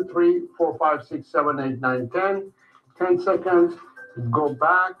 1, 2, 3, 4, 5, 6, 7, 8, 9, 10. 10 seconds, go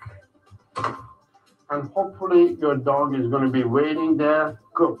back. And hopefully your dog is going to be waiting there.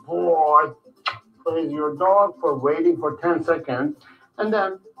 Good boy. Praise your dog for waiting for 10 seconds. And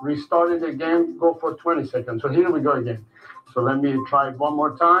then restart it again, go for 20 seconds. So here we go again. So let me try it one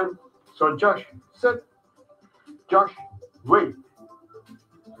more time. So Josh, sit. Josh, wait.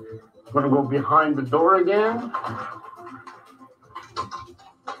 I'm going to go behind the door again.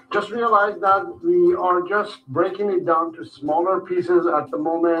 Just realize that we are just breaking it down to smaller pieces at the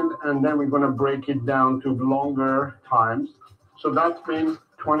moment, and then we're going to break it down to longer times. So that's been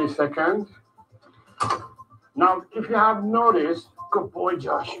 20 seconds. Now, if you have noticed, good boy,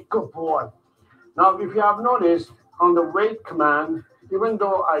 Josh, good boy. Now, if you have noticed on the wait command, even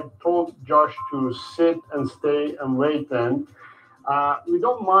though I told Josh to sit and stay and wait then, we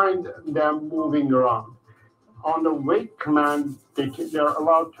don't mind them moving around. On the wait command, they're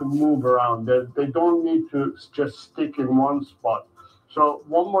allowed to move around. They don't need to just stick in one spot. So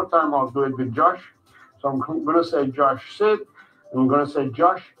one more time, I'll do it with Josh. So I'm going to say, Josh, sit. I'm going to say,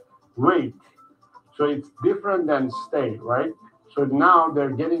 Josh, wait. So it's different than stay, right? So now they're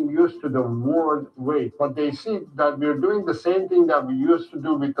getting used to the word wait. But they see that we're doing the same thing that we used to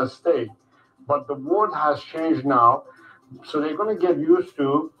do with the stay. But the word has changed now. So they're going to get used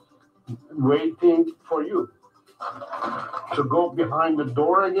to waiting for you. So go behind the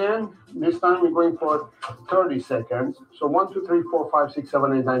door again. This time we're going for 30 seconds. So 1, 2, 3, 4, 5, 6,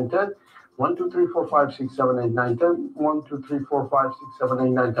 7, 8, 9, 10. 1, 2, 3, 4, 5, 6, 7, 8, 9, 10. 1, 2, 3, 4, 5, 6, 7,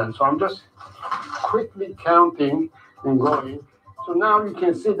 8, 9, 10. So I'm just quickly counting and going. So now you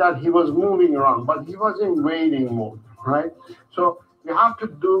can see that he was moving around, but he was in waiting mode, right? So you have to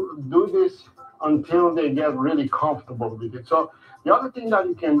do this until they get really comfortable with it. So the other thing that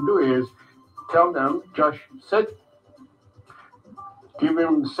you can do is tell them, Josh, sit, give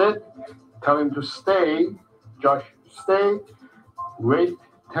him sit, tell him to stay, Josh, stay, wait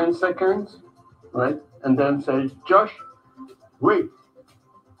 10 seconds, right? And then say, Josh, wait.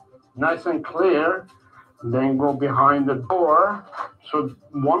 Nice and clear. Then go behind the door. So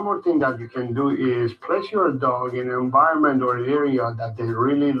one more thing that you can do is place your dog in an environment or area that they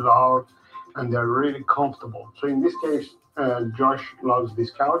really love and they're really comfortable. So in this case, Josh loves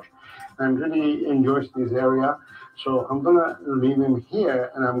this couch and really enjoys this area. So I'm gonna leave him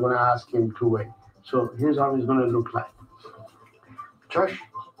here and I'm gonna ask him to wait. So here's how it's gonna look like. Josh,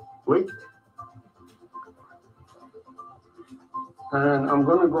 wait. And I'm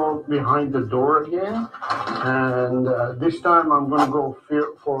going to go behind the door again. And this time I'm going to go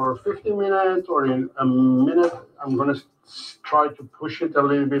for 50 minutes or in a minute. I'm going to try to push it a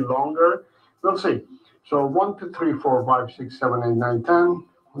little bit longer. We'll see. So 1, 2, 3, 4, 5, 6, 7, 8, 9, 10.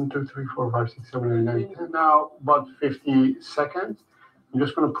 1, 2, 3, 4, 5, 6, 7, 8, 9, 10. Now about 50 seconds. I'm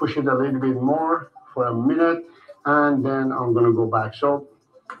just going to push it a little bit more for a minute. And then I'm going to go back. So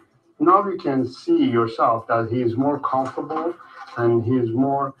now you can see yourself that he is more comfortable and he is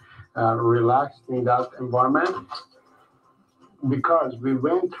more relaxed in that environment because we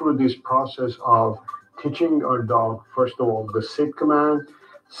went through this process of teaching our dog, first of all, the sit command,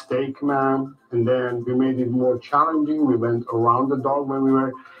 stay command, and then we made it more challenging. We went around the dog when we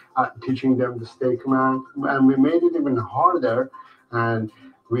were teaching them the stay command, and we made it even harder, and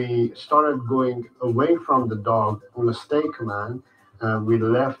we started going away from the dog on the stay command. We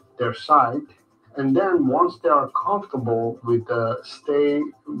left their side. And then once they are comfortable with the stay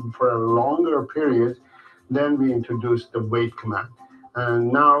for a longer period, then we introduce the wait command.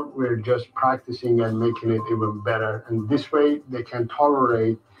 And now we're just practicing and making it even better. And this way they can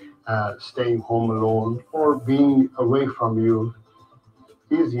tolerate staying home alone or being away from you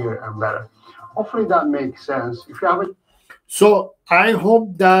easier and better. Hopefully that makes sense. If you have a So I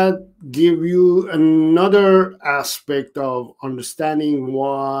hope that give you another aspect of understanding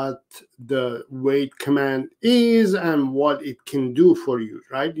what the wait command is and what it can do for you,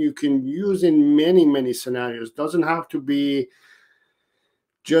 right? You can use in many, many scenarios. Doesn't have to be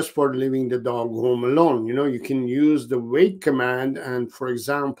just for leaving the dog home alone. You know, you can use the wait command. And for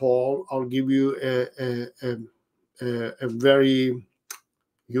example, I'll give you a very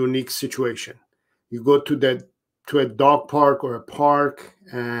unique situation. You go to a dog park or a park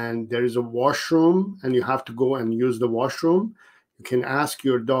and there is a washroom and you have to go and use the washroom. You can ask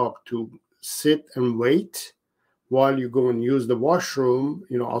your dog to sit and wait while you go and use the washroom.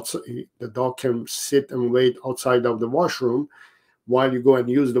 You know, outside, the dog can sit and wait outside of the washroom while you go and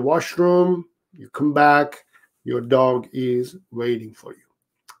use the washroom. You come back, your dog is waiting for you.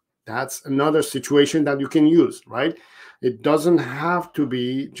 That's another situation that you can use, right? It doesn't have to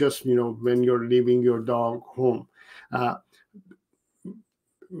be just, you know, when you're leaving your dog home.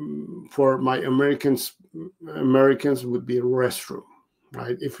 For my Americans would be a restroom,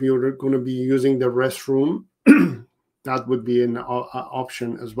 right? If you're going to be using the restroom, that would be an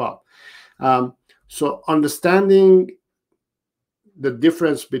option as well. So understanding the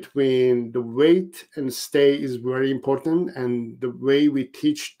difference between the wait and stay is very important, and the way we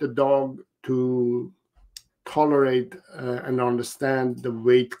teach the dog to tolerate and understand the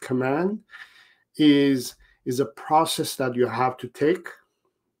wait command is a process that you have to take,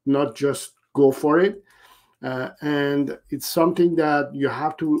 not just go for it. And it's something that you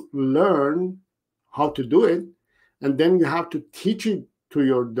have to learn how to do it, and then you have to teach it to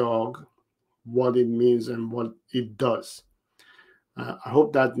your dog what it means and what it does. I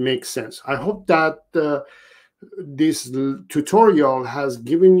hope that makes sense. I hope that this tutorial has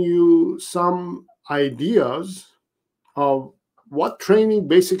given you some ideas of what training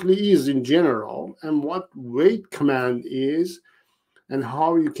basically is in general and what wait command is and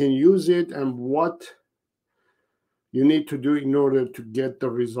how you can use it and what you need to do in order to get the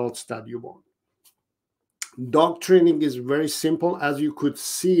results that you want. Dog training is very simple. As you could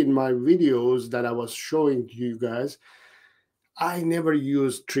see in my videos that I was showing to you guys, I never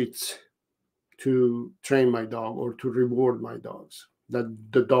use treats to train my dog or to reward my dogs,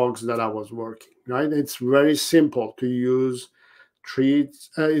 the dogs that I was working, right? It's very simple to use treats.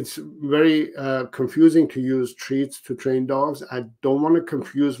 It's very confusing to use treats to train dogs. I don't want to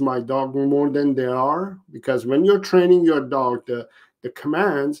confuse my dog more than they are, because when you're training your dog, the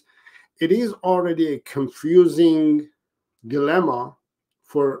commands, it is already a confusing dilemma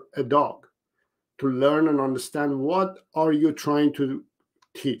for a dog to learn and understand what are you trying to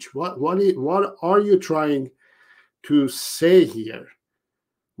teach, what are you trying to say here,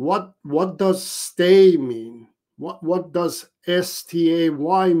 what does stay mean, what does stay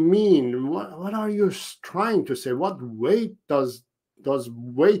mean, what are you trying to say, what weight does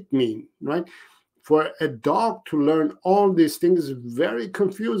weight mean, right? For a dog to learn all these things is very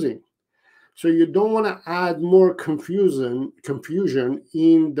confusing. So you don't want to add more confusion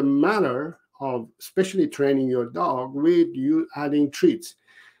in the matter of especially training your dog with you adding treats.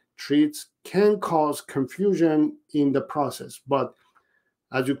 Treats can cause confusion in the process, but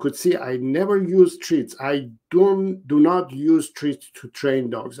as you could see, I never use treats. I do not use treats to train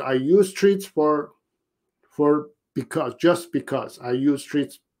dogs. I use treats for because I use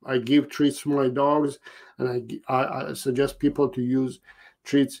treats. I give treats to my dogs, and I suggest people to use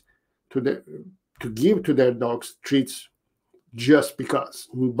treats to give to their dogs treats just because,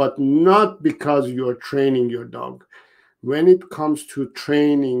 but not because you're training your dog. When it comes to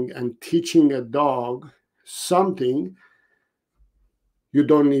training and teaching a dog something, you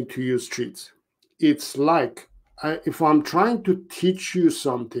don't need to use treats. It's like if I'm trying to teach you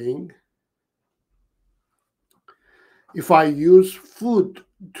something, if I use food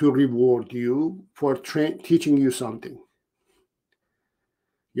to reward you for teaching you something,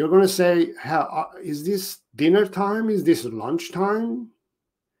 you're going to say, is this dinner time? Is this lunch time?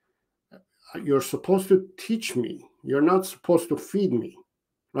 You're supposed to teach me. You're not supposed to feed me,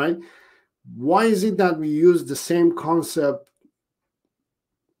 right? Why is it that we use the same concept?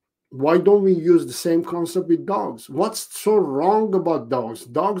 Why don't we use the same concept with dogs? What's so wrong about dogs?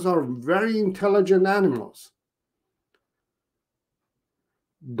 Dogs are very intelligent animals.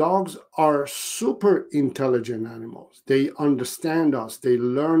 Dogs are super intelligent animals. They understand us. They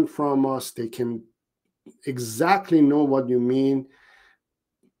learn from us. They can exactly know what you mean.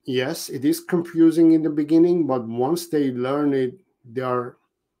 Yes, it is confusing in the beginning, but once they learn it,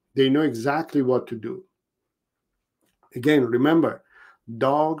 they know exactly what to do. Again, remember,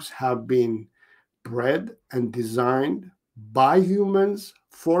 dogs have been bred and designed by humans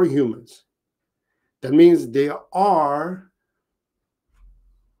for humans. That means they are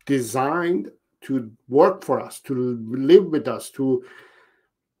designed to work for us, to live with us, to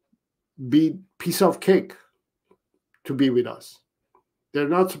be piece of cake, to be with us. They're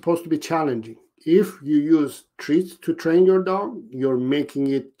not supposed to be challenging. If you use treats to train your dog, you're making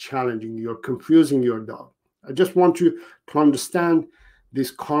it challenging. You're confusing your dog. I just want you to understand this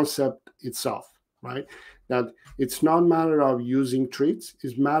concept itself, right? That it's not a matter of using treats,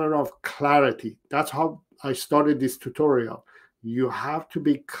 it's a matter of clarity. That's how I started this tutorial. You have to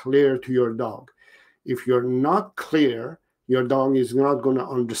be clear to your dog. If you're not clear, your dog is not going to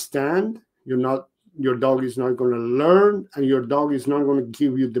understand. Your dog is not going to learn, and your dog is not going to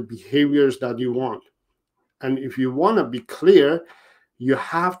give you the behaviors that you want. And if you want to be clear, you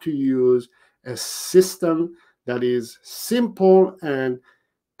have to use a system that is simple and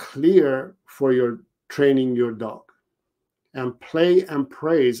clear for your training your dog. And play and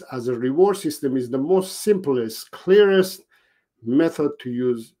praise as a reward system is the most simplest, clearest method to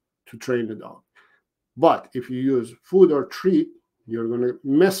use to train the dog. But if you use food or treat, you're going to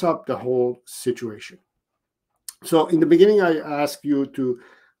mess up the whole situation. So in the beginning, I asked you to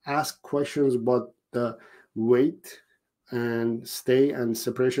ask questions about the weight and stay and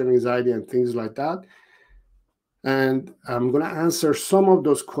separation anxiety and things like that. And I'm going to answer some of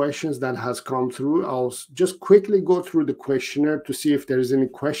those questions that has come through. I'll just quickly go through the questionnaire to see if there's any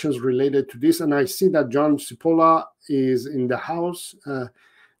questions related to this. And I see that John Cipolla is in the house.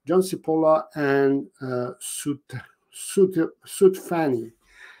 John Cipolla and Sutfani.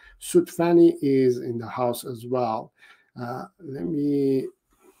 Sutfani is in the house as well. The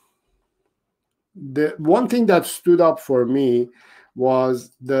one thing that stood up for me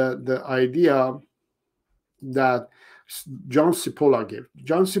was the idea that John Cipolla gave.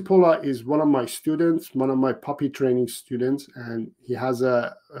 John Cipolla is one of my students, one of my puppy training students, and he has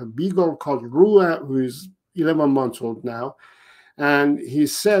a beagle called Rua, who is 11 months old now. And he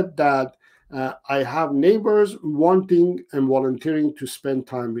said that I have neighbors wanting and volunteering to spend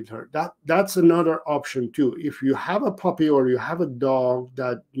time with her. That's another option too. If you have a puppy or you have a dog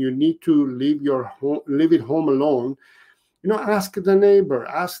that you need to leave it home alone, ask the neighbor,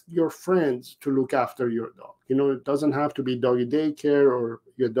 ask your friends to look after your dog. It doesn't have to be doggy daycare, or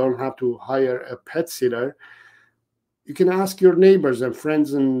you don't have to hire a pet sitter. You can ask your neighbors and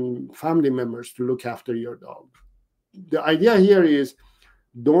friends and family members to look after your dog. The idea here is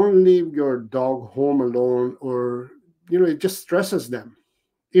don't leave your dog home alone, or it just stresses them.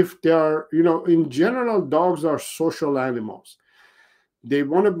 If they are, in general, dogs are social animals. They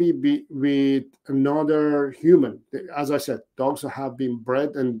want to be with another human. As I said, dogs have been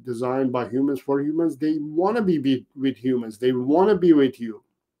bred and designed by humans for humans. They want to be with humans. They want to be with you.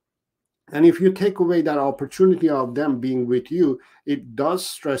 And if you take away that opportunity of them being with you, it does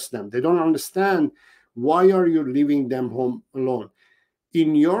stress them. They don't understand, why are you leaving them home alone?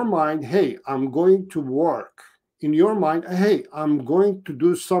 In your mind, hey, I'm going to work. In your mind, hey, I'm going to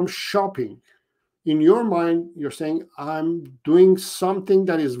do some shopping. In your mind, you're saying, I'm doing something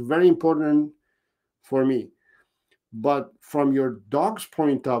that is very important for me. But from your dog's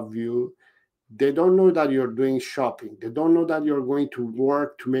point of view, they don't know that you're doing shopping. They don't know that you're going to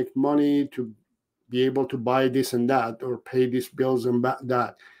work to make money, to be able to buy this and that, or pay these bills and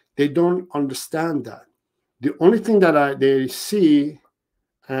that. They don't understand that. The only thing that they see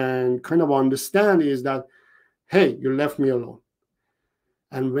and kind of understand is that, hey, you left me alone.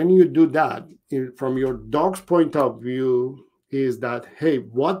 And when you do that, from your dog's point of view, is that, hey,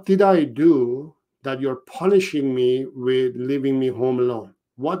 what did I do that you're punishing me with leaving me home alone?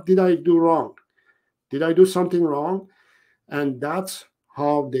 What did I do wrong? Did I do something wrong? And that's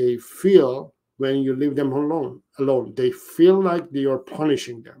how they feel when you leave them alone. They feel like you're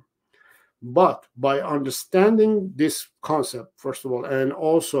punishing them. But by understanding this concept, first of all, and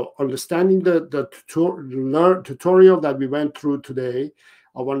also understanding the tutorial that we went through today,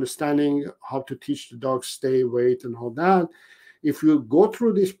 of understanding how to teach the dog stay, wait, and all that, if you go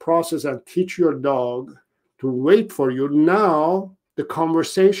through this process and teach your dog to wait for you, now the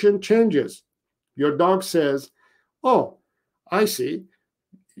conversation changes. Your dog says, oh, I see.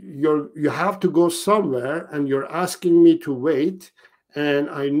 You have to go somewhere and you're asking me to wait, and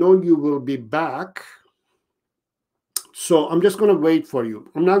I know you will be back. So I'm just going to wait for you.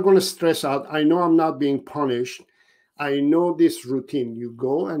 I'm not going to stress out. I know I'm not being punished. I know this routine. You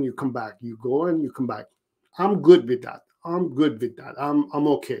go and you come back. You go and you come back. I'm good with that. I'm good with that. I'm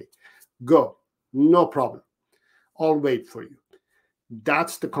okay. Go. No problem. I'll wait for you.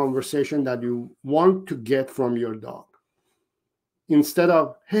 That's the conversation that you want to get from your dog. Instead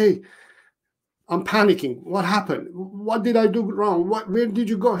of, hey, I'm panicking. What happened? What did I do wrong? Where did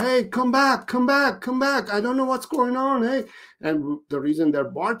you go? Hey, come back, come back, come back. I don't know what's going on. Hey. And the reason they're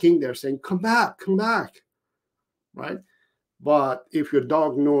barking, they're saying, come back, right? But if your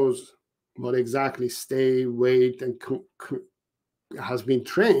dog knows what exactly stay, wait, and has been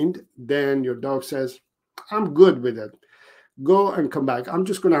trained, then your dog says, I'm good with it. Go and come back. I'm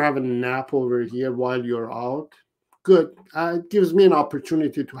just going to have a nap over here while you're out. Good. It gives me an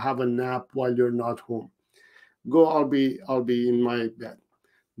opportunity to have a nap while you're not home. Go. I'll be in my bed.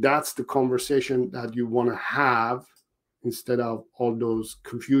 That's the conversation that you want to have, instead of all those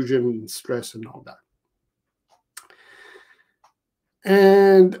confusion and stress and all that.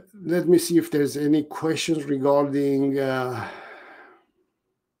 And let me see if there's any questions regarding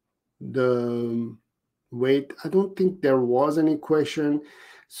the weight. I don't think there was any question.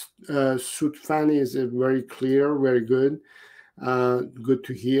 Suit Fanny is very clear, very good. Good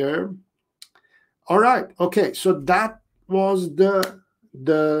to hear. All right. Okay. So that was the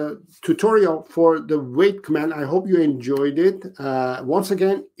tutorial for the wait command. I hope you enjoyed it. Once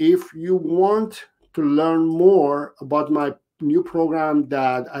again, if you want to learn more about my new program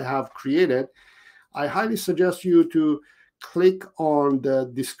that I have created, I highly suggest you to click on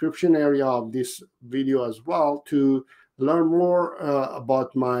the description area of this video as well to learn more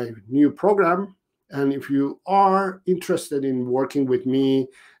about my new program. And if you are interested in working with me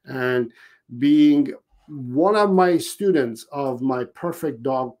and being one of my students of my Perfect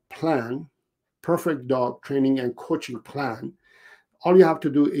Dog plan, Perfect Dog training and coaching plan, all you have to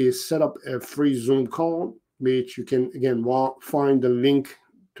do is set up a free Zoom call, which you can, again, find the link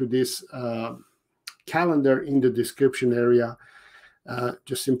to this calendar in the description area.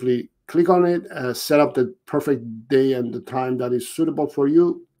 Just simply click on it, set up the perfect day and the time that is suitable for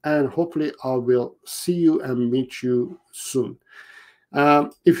you, and hopefully I will see you and meet you soon.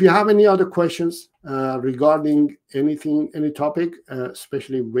 If you have any other questions regarding anything, any topic,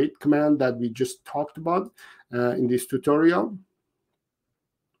 especially wait command that we just talked about in this tutorial,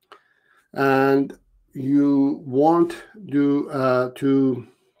 and you want to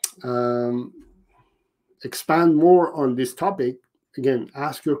expand more on this topic, again,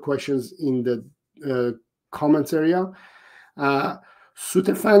 ask your questions in the comments area.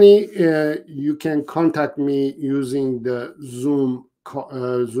 Sutefani, you can contact me using the Zoom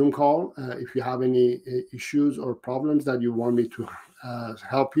Zoom call if you have any issues or problems that you want me to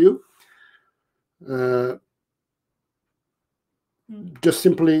help you. Just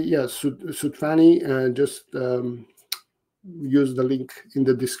simply, Sutfani, just use the link in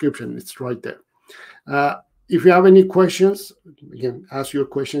the description. It's right there. If you have any questions, again, ask your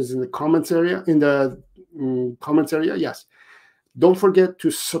questions in the comments area. Yes. Don't forget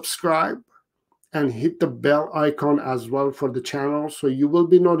to subscribe and hit the bell icon as well for the channel, so you will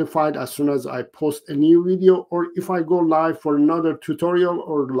be notified as soon as I post a new video, or if I go live for another tutorial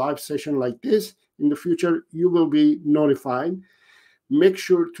or live session like this in the future, you will be notified. Make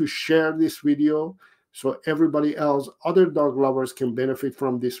sure to share this video so everybody else, other dog lovers, can benefit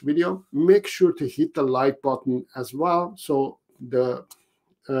from this video. Make sure to hit the like button as well, so the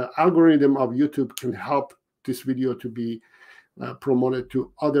algorithm of YouTube can help this video to be promoted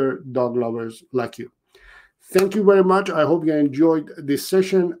to other dog lovers like you. Thank you very much. I hope you enjoyed this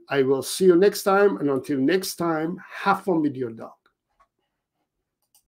session. I will see you next time, and until next time, have fun with your dog.